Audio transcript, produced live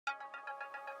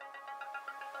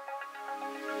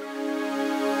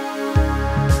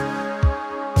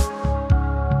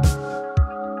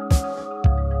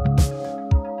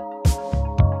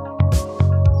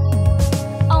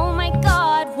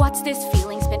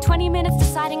like 20 minutes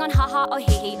deciding on haha or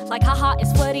hee-hee. Like haha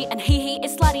is flirty and hee-hee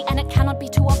is slutty, and it cannot be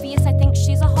too obvious. I think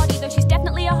she's a hottie, though she's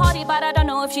definitely a hottie, but I don't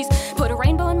know if she's put a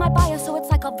rainbow in my bio, so it's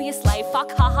like obviously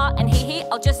fuck haha and hee-hee,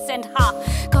 I'll just send ha.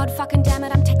 God fucking damn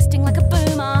it, I'm texting like a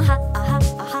boomer. Ha ha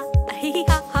ha hee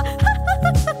ha ha.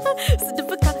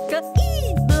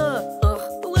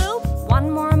 Well, one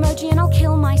more emoji and I'll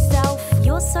kill myself.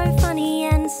 You're so funny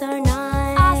and so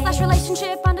nice.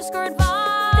 r/relationship_advice.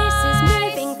 This is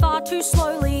moving far too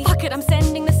slowly. Fuck it, I'm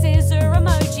sending the scissor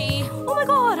emoji. Oh my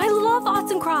god, I love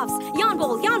arts and crafts. Yarn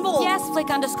ball, yarn ball. Yes,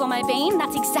 flick_my bean.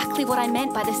 That's exactly what I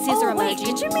meant by the scissor emoji. Wait,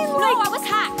 did you mean like... No, I was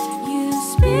hacked. You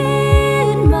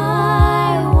spin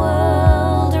my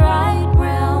world right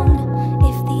round.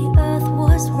 If the earth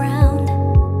was round,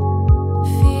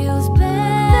 feels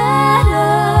better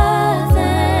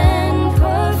than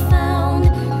profound.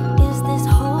 Is this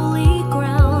holy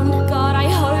ground? God, I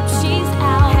hope she's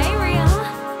out. Hey Ria.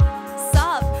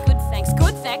 Sup? Good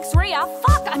thanks, Ria.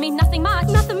 Fuck, I mean nothing much.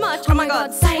 Nothing much. Oh my god,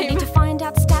 I same. need to find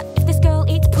out stat if this girl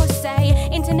eats pussy.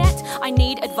 Internet, I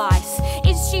need advice.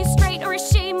 Is she straight or is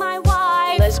she my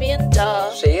wife? Lesbian,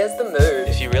 duh. She has the mood.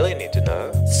 If you really need to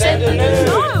know, Send a nude.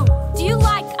 No! Do you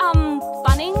like,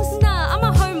 Bunnings? Nah, I'm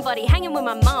a homebody hanging with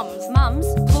my mums. Mums?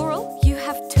 Plural? You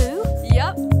have two?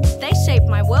 Yup, they shape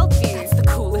my worldview. That's the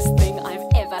coolest thing I've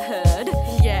ever heard.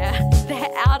 Yeah, they're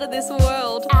out of this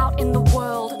world. Out in the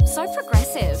world. So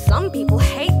progressive. Some people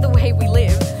hate the way we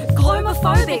live.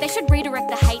 Homophobic. They should redirect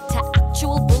the hate to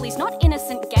actual bullies, not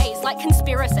innocent gays, like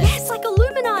conspiracists. Yes, like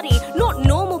Illuminati, not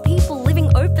normal people living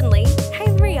openly.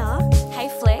 Hey Ria, Hey,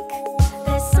 Flick.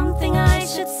 there's something I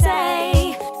should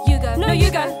say. You go. No,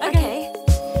 you go. Okay.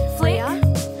 Flick. Ria,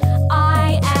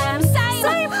 I am same.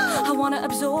 Same. I want to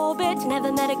absorb it.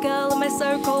 never met a girl in my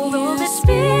so-called You orbit.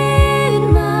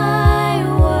 spin my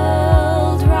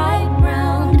world right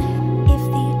round. If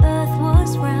the earth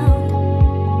was round,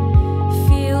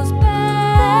 Feels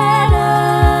better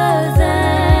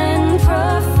than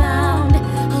profound.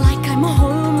 Like I'm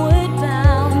homeward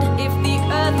bound. if the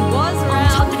earth was On round.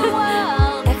 top of the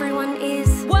world. Everyone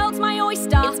is. World's my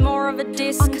oyster. It's more of a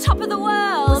disc. On top of the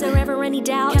world. Was there ever any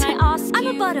doubt? Can I ask I'm you,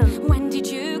 a bottom. when did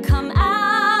you come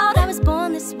out? I was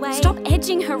born this way. Stop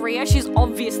edging her, Ria. She's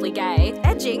obviously gay.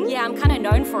 edging. Yeah, I'm kind of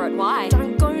known for it. Why?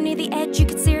 Don't go near the edge, you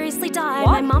could seriously die.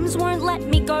 What? My mums won't let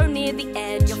me go near the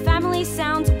edge. Your family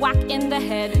sounds whack in the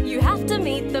head. You have to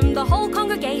meet them, the whole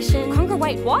congregation.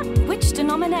 Wait, what? Which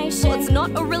denomination? Well, it's not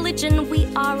a religion, we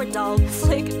are adults.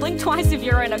 Flick, blink twice if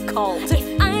you're in a cult.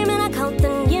 If I'm in a cult,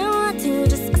 then you are too.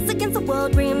 Just us against the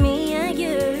world, bring me and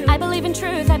you. I believe in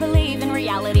truth, I believe in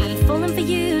reality. I'm falling for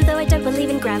you, though I don't believe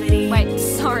in gravity. Wait,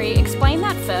 sorry, explain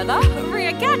that further.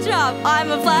 Ria, catch up!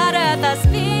 I'm a flat earther,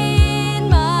 spin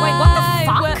my... Wait, what the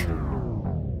fuck?